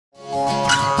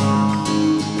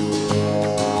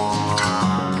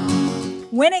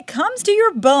comes to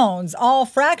your bones, all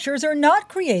fractures are not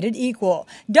created equal.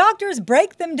 Doctors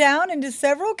break them down into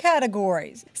several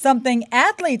categories. Something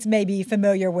athletes may be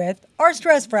familiar with are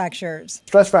stress fractures.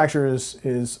 Stress fracture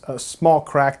is a small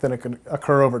crack that could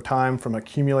occur over time from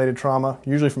accumulated trauma,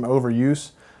 usually from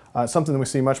overuse. It's something that we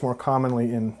see much more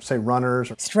commonly in, say,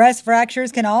 runners. Stress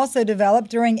fractures can also develop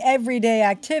during everyday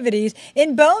activities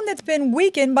in bone that's been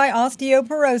weakened by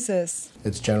osteoporosis.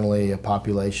 It's generally a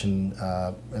population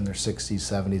in their 60s,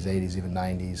 70s, 80s, even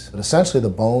 90s. But essentially the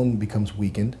bone becomes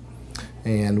weakened,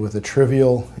 and with a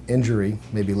trivial injury,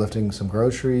 maybe lifting some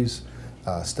groceries,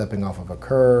 stepping off of a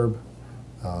curb,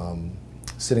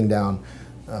 sitting down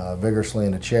vigorously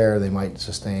in a chair, they might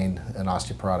sustain an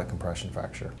osteoporotic compression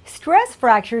fracture. Stress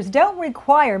fractures don't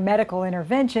require medical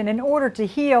intervention in order to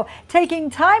heal. Taking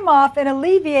time off and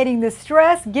alleviating the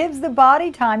stress gives the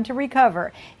body time to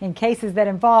recover. In cases that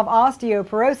involve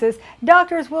osteoporosis,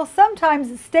 doctors will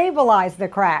sometimes stabilize the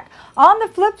crack. On the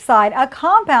flip side, a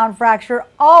compound fracture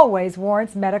always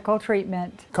warrants medical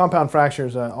treatment. Compound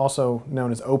fractures, also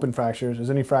known as open fractures, is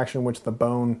any fracture in which the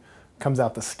bone comes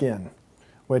out the skin,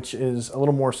 which is a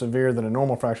little more severe than a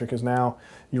normal fracture because now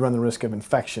you run the risk of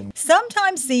infection.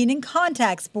 Sometimes seen in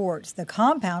contact sports, the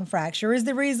compound fracture is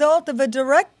the result of a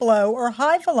direct blow or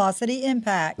high-velocity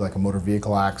impact. Like a motor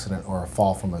vehicle accident or a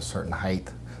fall from a certain height.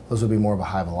 Those would be more of a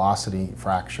high-velocity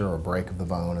fracture or break of the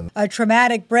bone. A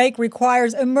traumatic break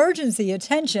requires emergency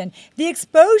attention. The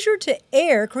exposure to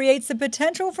air creates the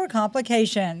potential for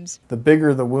complications. The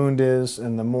bigger the wound is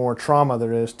and the more trauma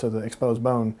there is to the exposed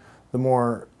bone, the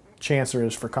more chance there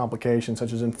is for complications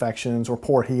such as infections or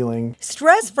poor healing.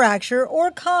 Stress fracture or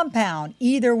compound,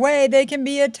 either way they can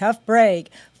be a tough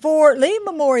break. For Lee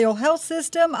Memorial Health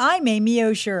System, I'm Amy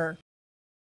Osher.